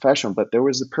motivation, the professional, but there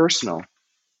was the personal.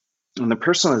 And the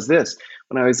personal is this.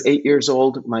 When I was 8 years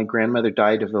old, my grandmother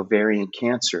died of ovarian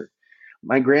cancer.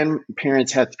 My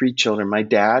grandparents had 3 children, my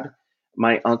dad,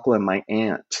 my uncle, and my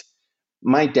aunt.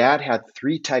 My dad had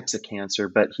 3 types of cancer,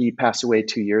 but he passed away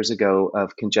 2 years ago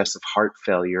of congestive heart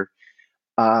failure.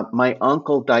 My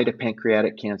uncle died of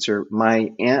pancreatic cancer. My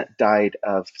aunt died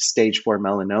of stage 4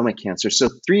 melanoma cancer. So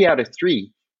 3 out of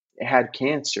 3 had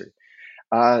cancer.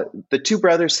 The 2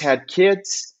 brothers had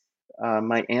kids.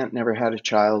 My aunt never had a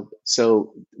child.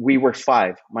 So we were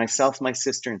 5, myself, my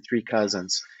sister, and 3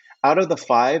 cousins. Out of the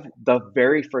 5, the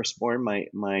very firstborn,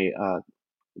 my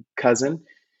cousin,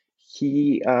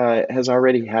 he has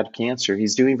already had cancer.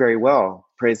 He's doing very well,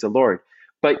 praise the Lord.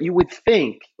 But you would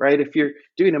think, right, if you're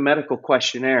doing a medical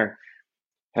questionnaire,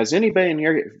 has anybody in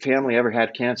your family ever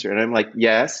had cancer? And I'm like,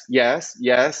 yes, yes,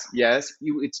 yes, yes.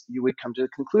 You would come to the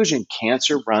conclusion,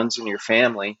 cancer runs in your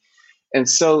family. And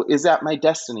so is that my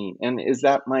destiny? And is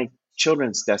that my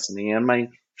children's destiny and my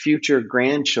future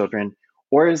grandchildren?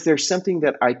 Or is there something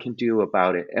that I can do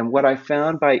about it? And what I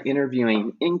found by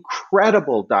interviewing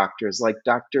incredible doctors like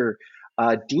Dr.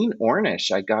 Dean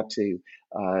Ornish, I got to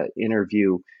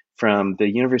interview from the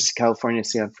University of California,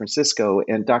 San Francisco,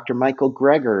 and Dr. Michael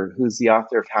Greger, who's the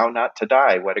author of How Not to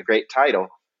Die. What a great title.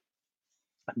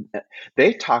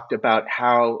 They talked about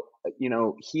how,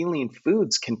 healing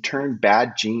foods can turn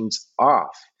bad genes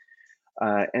off.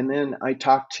 And then I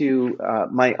talked to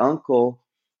my uncle,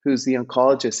 who's the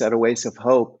oncologist at Oasis of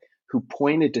Hope, who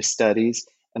pointed to studies,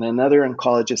 and another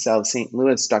oncologist out of St.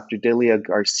 Louis, Dr. Delia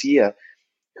Garcia,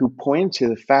 who pointed to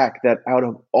the fact that out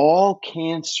of all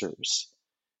cancers,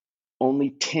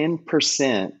 only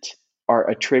 10% are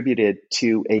attributed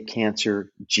to a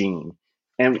cancer gene.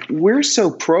 And we're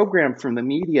so programmed from the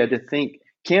media to think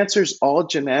cancer's all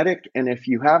genetic, and if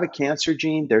you have a cancer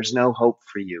gene, there's no hope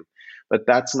for you. But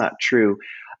that's not true.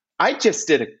 I just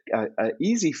did a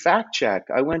easy fact check.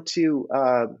 I went to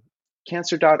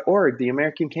cancer.org, the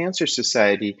American Cancer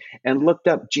Society, and looked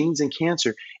up genes in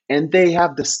cancer, and they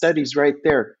have the studies right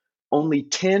there. Only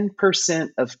 10%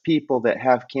 of people that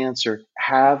have cancer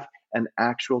have an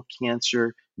actual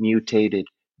cancer mutated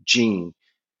gene.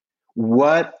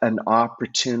 What an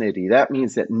opportunity. That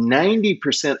means that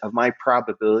 90% of my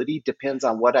probability depends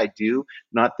on what I do,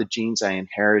 not the genes I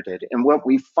inherited. And what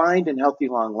we find in Healthy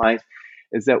Long Life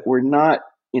is that we're not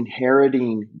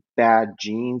inheriting bad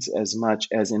genes as much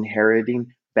as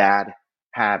inheriting bad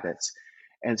habits.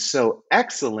 And so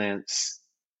excellence,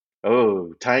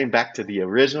 tying back to the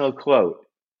original quote,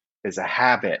 is a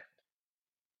habit.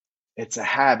 It's a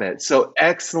habit. So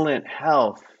excellent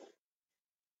health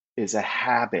is a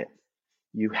habit.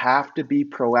 You have to be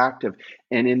proactive.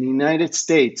 And in the United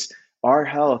States, our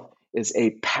health is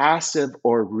a passive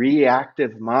or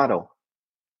reactive model.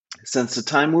 Since the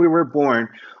time we were born,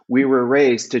 we were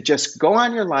raised to just go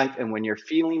on your life, and when you're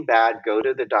feeling bad, go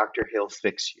to the doctor, he'll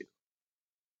fix you.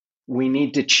 We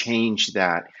need to change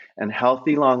that. And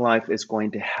Healthy Long Life is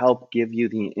going to help give you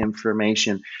the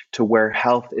information to where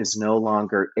health is no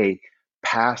longer a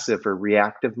passive or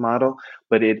reactive model,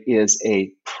 but it is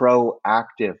a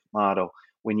proactive model.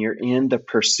 When you're in the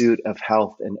pursuit of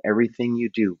health and everything you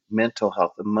do, mental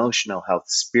health, emotional health,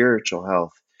 spiritual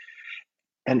health,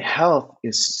 and health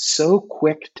is so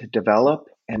quick to develop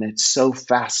and it's so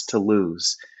fast to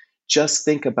lose. Just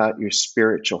think about your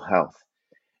spiritual health.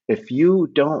 If you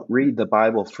don't read the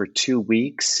Bible for 2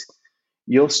 weeks,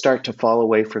 you'll start to fall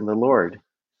away from the Lord.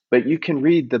 But you can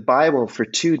read the Bible for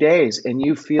 2 days and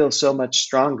you feel so much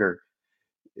stronger.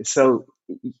 So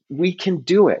we can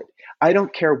do it. I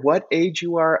don't care what age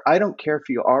you are. I don't care if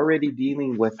you're already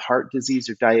dealing with heart disease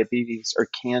or diabetes or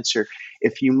cancer.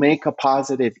 If you make a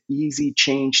positive, easy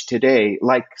change today,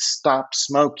 like stop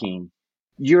smoking,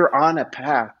 you're on a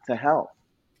path to health.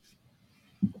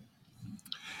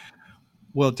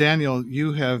 Well, Daniel,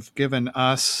 you have given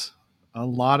us a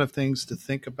lot of things to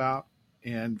think about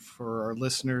and for our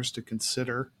listeners to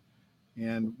consider.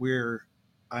 And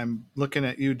I'm looking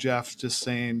at you, Jeff, just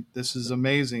saying this is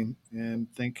amazing. And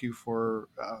thank you for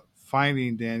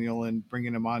finding Daniel and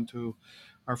bringing him onto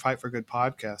our Fight for Good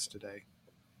podcast today.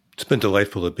 It's been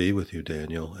delightful to be with you,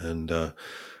 Daniel. And I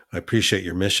appreciate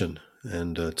your mission.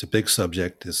 And it's a big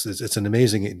subject. It's an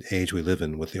amazing age we live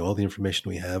in with all the information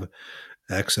we have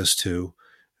access to,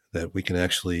 that we can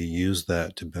actually use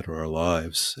that to better our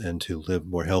lives and to live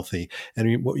more healthy.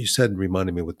 And what you said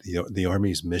reminded me with the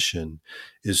Army's mission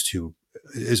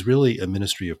is really a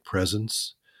ministry of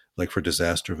presence, like for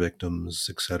disaster victims,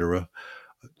 etc.,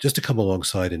 just to come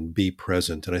alongside and be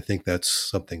present. And I think that's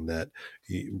something that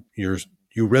you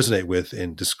resonate with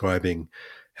in describing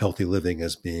healthy living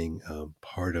as being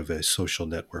part of a social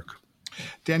network.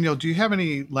 Daniel, do you have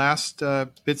any last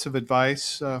bits of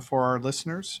advice for our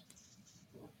listeners?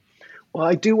 Well,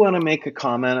 I do want to make a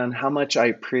comment on how much I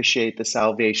appreciate the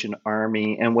Salvation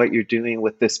Army and what you're doing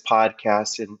with this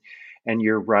podcast and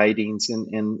your writings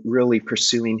and really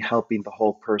pursuing helping the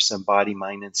whole person, body,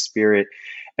 mind, and spirit.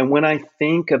 And when I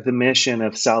think of the mission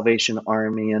of Salvation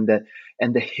Army and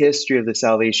the history of the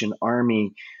Salvation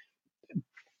Army,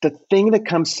 the thing that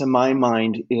comes to my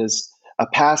mind is a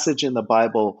passage in the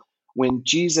Bible when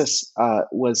Jesus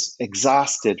was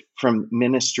exhausted from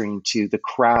ministering to the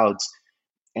crowds.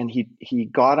 he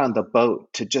got on the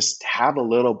boat to just have a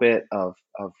little bit of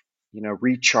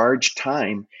recharge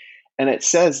time. And it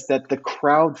says that the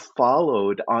crowd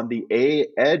followed on the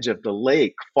edge of the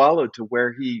lake, followed to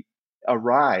where he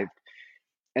arrived.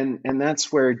 And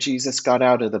that's where Jesus got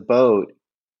out of the boat.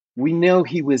 We know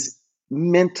he was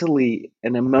mentally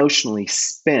and emotionally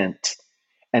spent.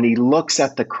 And he looks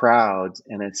at the crowds,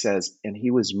 and it says, and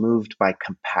he was moved by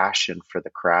compassion for the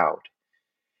crowd.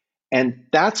 And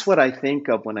that's what I think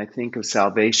of when I think of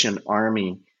Salvation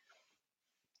Army,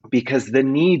 because the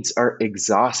needs are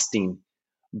exhausting,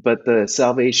 but the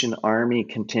Salvation Army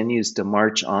continues to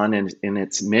march on in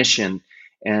its mission.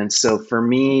 And so for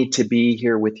me to be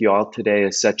here with you all today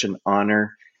is such an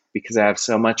honor, because I have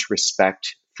so much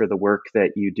respect for the work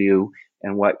that you do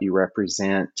and what you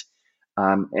represent.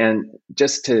 And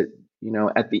just to,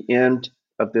 at the end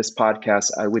of this podcast,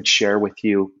 I would share with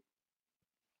you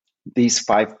these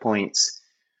 5 points.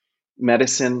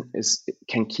 Medicine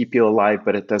can keep you alive,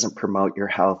 but it doesn't promote your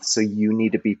health. So you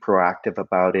need to be proactive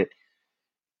about it.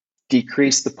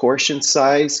 Decrease the portion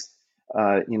size,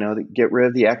 get rid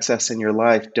of the excess in your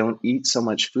life. Don't eat so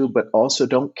much food, but also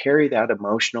don't carry that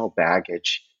emotional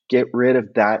baggage. Get rid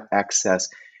of that excess.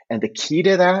 And the key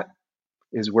to that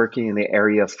is working in the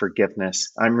area of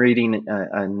forgiveness. I'm reading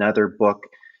another book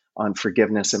on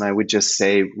forgiveness, and I would just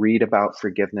say, read about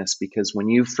forgiveness, because when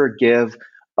you forgive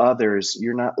others,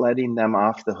 you're not letting them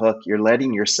off the hook. You're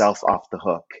letting yourself off the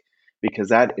hook, because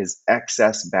that is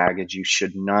excess baggage you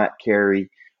should not carry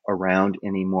around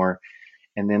anymore.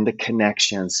 And then the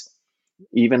connections,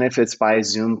 even if it's by a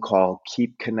Zoom call,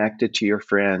 keep connected to your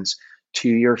friends, to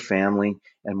your family,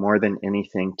 and more than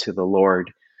anything, to the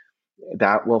Lord.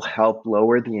 That will help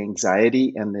lower the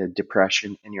anxiety and the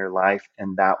depression in your life,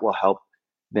 and that will help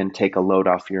then take a load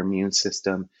off your immune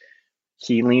system.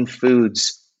 Healing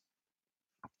foods.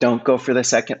 Don't go for the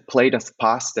second plate of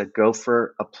pasta. Go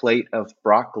for a plate of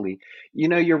broccoli.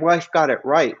 Your wife got it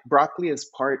right. Broccoli is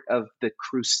part of the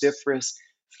cruciferous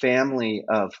family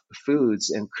of foods,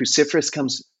 and cruciferous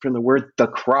comes from the word the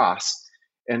cross,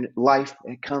 and life,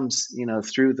 it comes,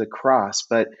 through the cross.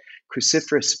 But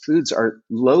cruciferous foods are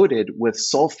loaded with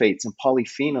sulfates and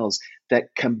polyphenols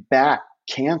that combat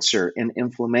cancer and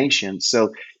inflammation.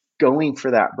 So going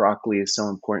for that broccoli is so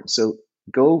important. So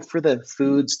go for the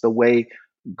foods the way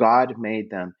God made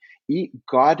them. Eat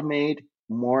God-made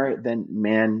more than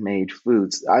man-made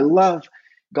foods. I love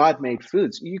God-made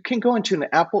foods. You can go into an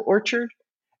apple orchard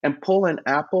and pull an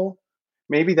apple.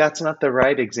 Maybe that's not the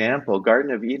right example.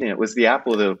 Garden of Eden, it was the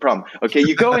apple that was the problem. Okay,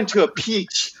 you go into a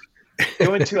peach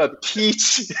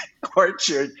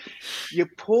orchard, you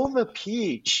pull the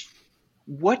peach.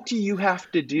 What do you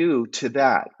have to do to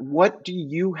that? What do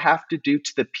you have to do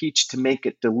to the peach to make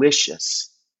it delicious?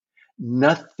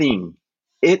 Nothing.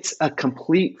 It's a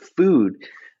complete food.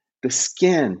 The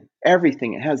skin,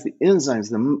 everything. It has the enzymes,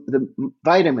 the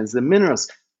vitamins, the minerals.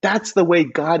 That's the way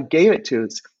God gave it to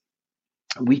us.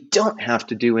 We don't have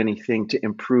to do anything to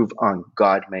improve on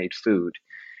God-made food.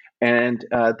 And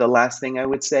the last thing I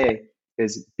would say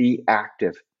is be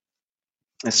active,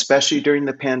 especially during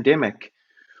the pandemic.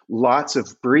 Lots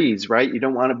of breeze, right? You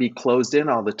don't want to be closed in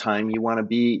all the time. You want to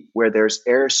be where there's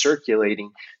air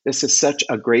circulating. This is such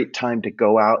a great time to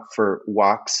go out for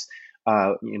walks,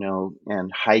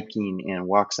 and hiking and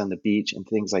walks on the beach and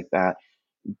things like that.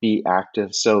 Be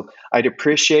active. So I'd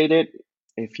appreciate it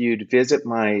if you'd visit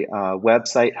my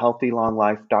website,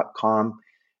 healthylonglife.com,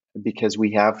 because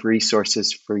we have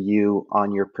resources for you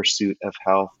on your pursuit of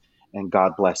health. And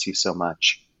God bless you so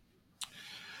much.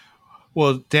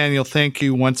 Well, Daniel, thank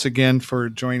you once again for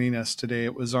joining us today.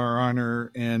 It was our honor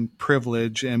and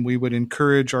privilege, and we would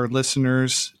encourage our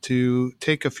listeners to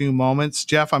take a few moments.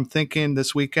 Jeff, I'm thinking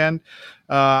this weekend,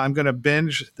 I'm going to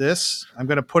binge this. I'm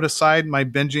going to put aside my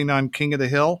binging on King of the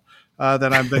Hill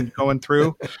that I've been going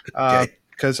through. Okay.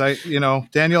 Because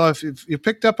Daniel, if you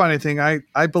picked up on anything,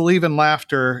 I believe in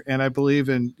laughter, and I believe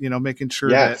in, making sure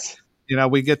Yes. that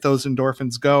we get those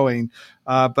endorphins going.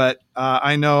 But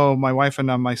I know my wife and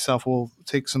myself will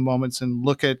take some moments and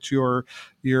look at your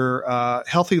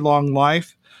Healthy Long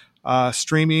Life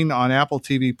streaming on Apple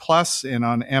TV Plus and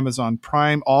on Amazon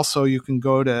Prime. Also, you can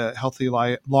go to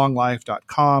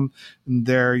healthylonglife.com, and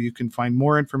there you can find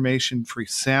more information, free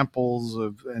samples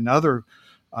and other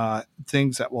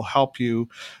things that will help you.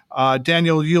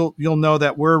 Daniel, you'll know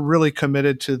that we're really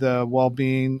committed to the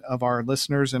well-being of our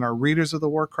listeners and our readers of the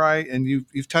War Cry, and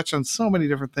you've touched on so many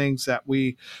different things that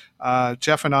we,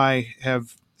 Jeff and I,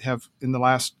 have in the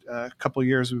last couple of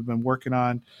years we've been working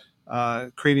on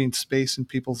creating space in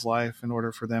people's life in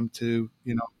order for them to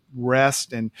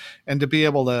rest and to be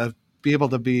able to be able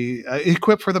to be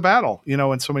equipped for the battle,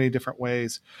 in so many different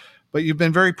ways. But you've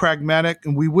been very pragmatic,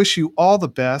 and we wish you all the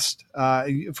best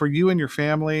for you and your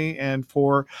family, and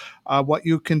for what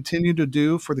you continue to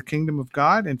do for the kingdom of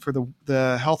God and for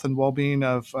the health and well-being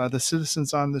of the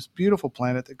citizens on this beautiful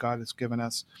planet that God has given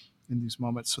us in these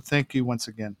moments. So thank you once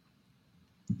again.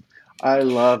 I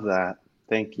love that.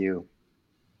 Thank you.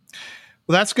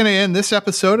 Well, that's going to end this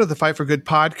episode of the Fight for Good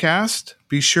podcast.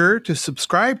 Be sure to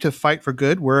subscribe to Fight for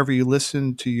Good wherever you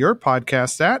listen to your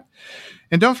podcasts at.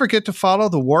 And don't forget to follow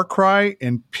The War Cry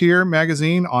and Peer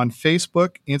Magazine on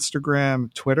Facebook,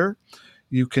 Instagram, Twitter.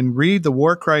 You can read The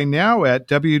War Cry now at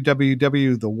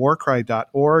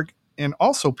www.thewarcry.org, and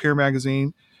also Peer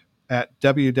Magazine at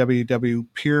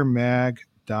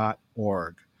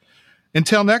www.peermag.org.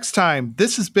 Until next time,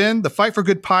 this has been the Fight for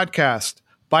Good podcast.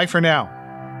 Bye for now.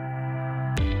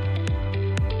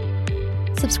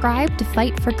 Subscribe to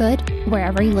Fight for Good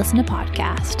wherever you listen to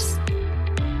podcasts.